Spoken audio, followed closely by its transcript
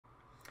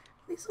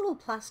These little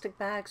plastic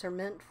bags are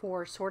meant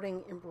for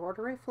sorting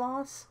embroidery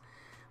floss,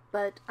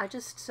 but I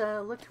just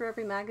look through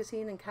every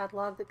magazine and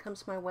catalog that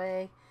comes my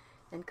way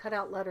and cut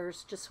out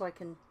letters just so I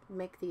can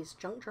make these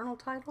junk journal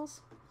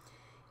titles.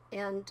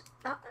 And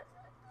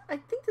I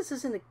think this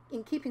is in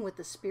keeping with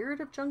the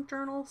spirit of junk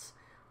journals.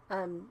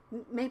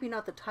 Maybe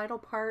not the title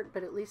part,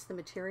 but at least the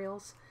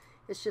materials.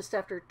 It's just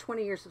after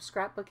 20 years of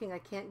scrapbooking, I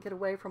can't get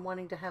away from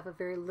wanting to have a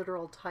very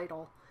literal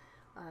title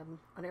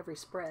on every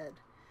spread.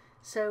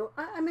 So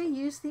I may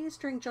use these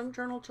during Junk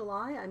Journal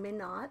July, I may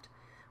not,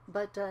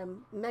 but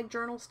Meg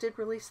Journals did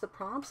release the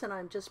prompts and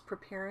I'm just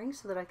preparing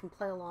so that I can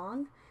play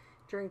along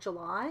during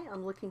July.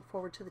 I'm looking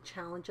forward to the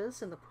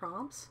challenges and the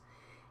prompts,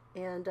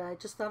 and I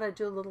just thought I'd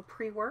do a little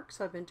pre-work,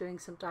 so I've been doing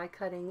some die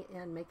cutting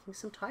and making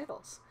some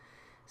titles.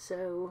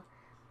 So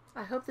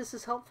I hope this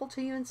is helpful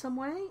to you in some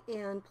way,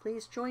 and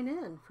please join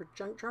in for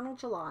Junk Journal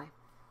July.